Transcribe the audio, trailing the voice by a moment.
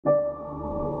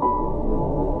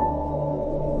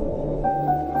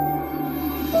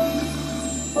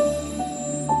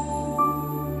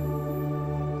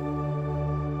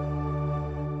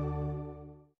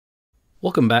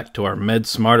Welcome back to our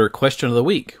MedSmarter question of the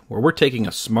week, where we're taking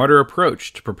a smarter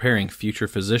approach to preparing future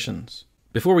physicians.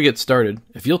 Before we get started,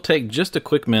 if you'll take just a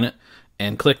quick minute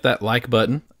and click that like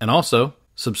button, and also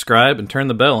subscribe and turn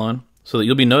the bell on so that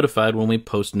you'll be notified when we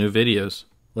post new videos.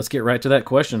 Let's get right to that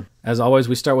question. As always,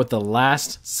 we start with the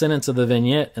last sentence of the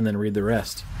vignette and then read the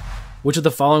rest. Which of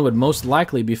the following would most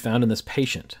likely be found in this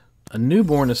patient? A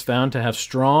newborn is found to have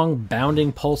strong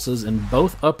bounding pulses in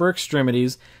both upper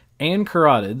extremities and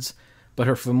carotids, but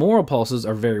her femoral pulses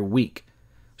are very weak.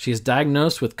 She is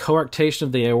diagnosed with coarctation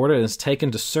of the aorta and is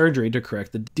taken to surgery to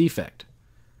correct the defect.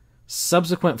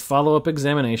 Subsequent follow-up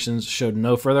examinations showed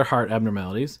no further heart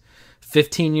abnormalities.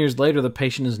 15 years later, the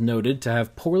patient is noted to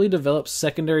have poorly developed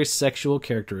secondary sexual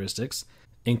characteristics,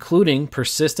 including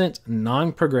persistent,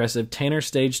 non-progressive Tanner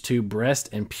stage 2 breast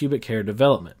and pubic hair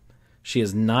development. She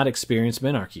has not experienced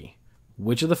menarche.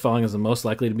 Which of the following is the most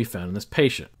likely to be found in this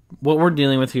patient? What we're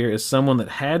dealing with here is someone that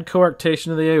had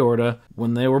coarctation of the aorta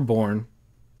when they were born,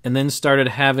 and then started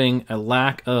having a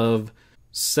lack of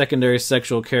secondary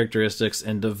sexual characteristics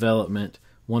and development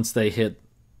once they hit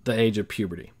the age of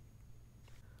puberty.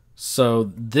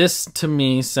 So this, to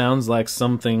me, sounds like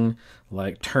something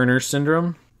like Turner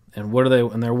syndrome. And what are they?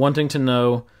 And they're wanting to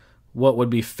know what would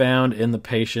be found in the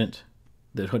patient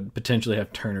that would potentially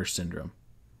have Turner syndrome.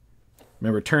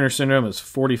 Remember, Turner syndrome is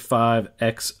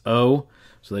 45XO,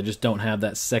 so they just don't have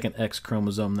that second X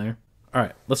chromosome there. All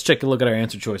right, let's take a look at our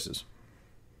answer choices.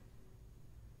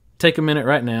 Take a minute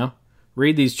right now,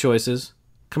 read these choices,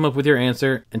 come up with your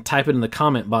answer, and type it in the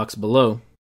comment box below.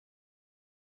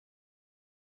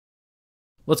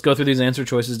 Let's go through these answer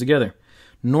choices together.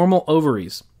 Normal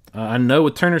ovaries. I know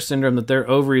with Turner syndrome that their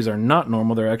ovaries are not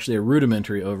normal. They're actually a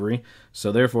rudimentary ovary,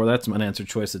 so therefore that's an answer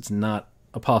choice that's not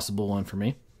a possible one for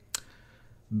me.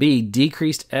 B,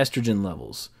 decreased estrogen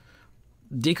levels.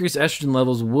 Decreased estrogen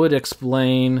levels would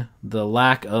explain the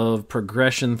lack of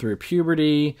progression through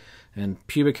puberty and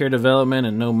pubic hair development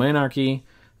and no menarche,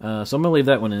 so I'm going to leave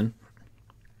that one in.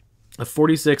 A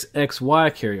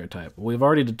 46XY karyotype. We've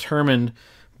already determined,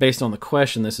 based on the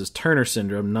question, this is Turner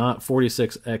syndrome, not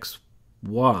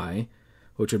 46XY,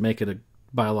 which would make it a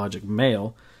biologic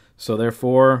male, so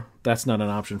therefore that's not an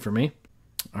option for me.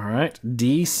 All right,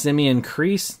 D, simian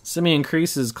crease. Simian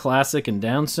crease is classic in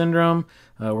Down syndrome.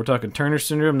 We're talking Turner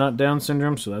syndrome, not Down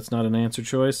syndrome, so that's not an answer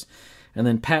choice. And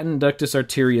then patent ductus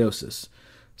arteriosus.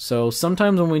 So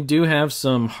sometimes when we do have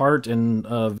some heart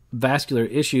and vascular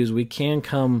issues, we can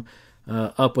come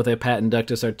up with a patent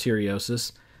ductus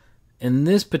arteriosus. In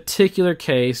this particular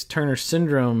case, Turner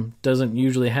syndrome doesn't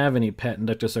usually have any patent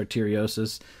ductus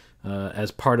arteriosus as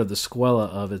part of the sequela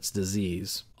of its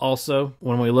disease. Also,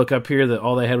 when we look up here, that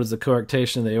all they had was the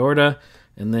coarctation of the aorta,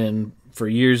 and then for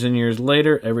years and years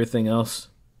later, everything else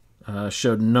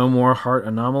showed no more heart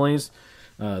anomalies.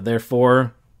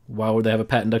 Therefore, why would they have a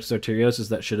patent ductus arteriosus?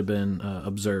 That should have been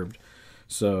observed.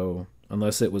 So,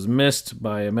 unless it was missed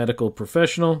by a medical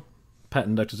professional,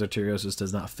 patent ductus arteriosus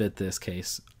does not fit this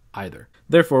case either.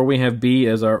 Therefore, we have B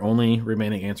as our only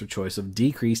remaining answer choice of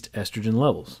decreased estrogen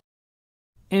levels.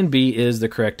 And B is the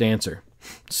correct answer.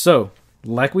 So,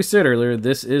 like we said earlier,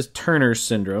 this is Turner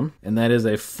syndrome, and that is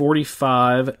a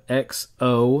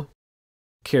 45XO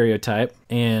karyotype.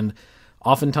 And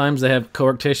oftentimes they have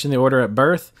coarctation of the aorta at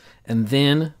birth, and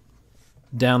then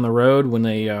down the road when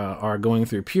they are going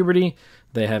through puberty,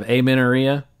 they have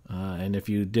amenorrhea. And if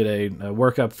you did a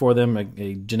workup for them,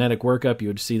 a genetic workup, you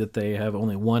would see that they have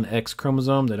only one X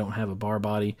chromosome. They don't have a bar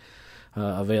body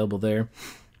available there.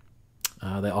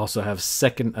 They also have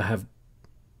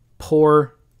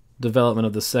poor development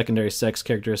of the secondary sex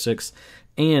characteristics,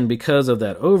 and because of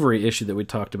that ovary issue that we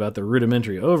talked about, the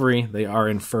rudimentary ovary, they are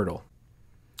infertile.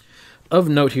 Of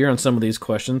note here on some of these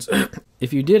questions,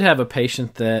 if you did have a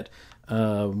patient that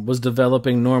was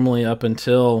developing normally up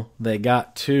until they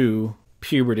got to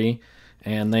puberty,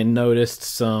 and they noticed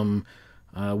some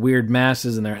weird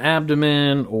masses in their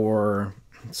abdomen or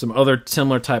some other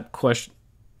similar type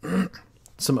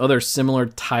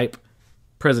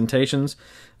presentations,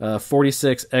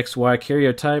 46XY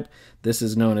karyotype, this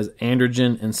is known as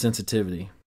androgen insensitivity.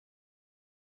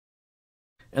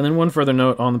 And then one further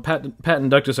note on the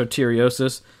patent ductus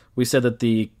arteriosus, we said that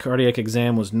the cardiac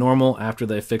exam was normal after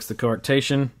they fixed the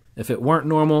coarctation. If it weren't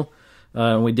normal,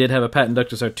 we did have a patent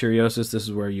ductus arteriosus, this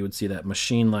is where you would see that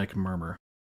machine-like murmur.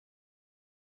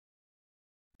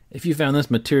 If you found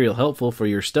this material helpful for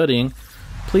your studying,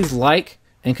 please like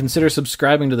and consider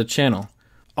subscribing to the channel.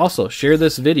 Also, share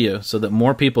this video so that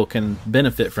more people can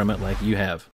benefit from it like you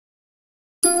have.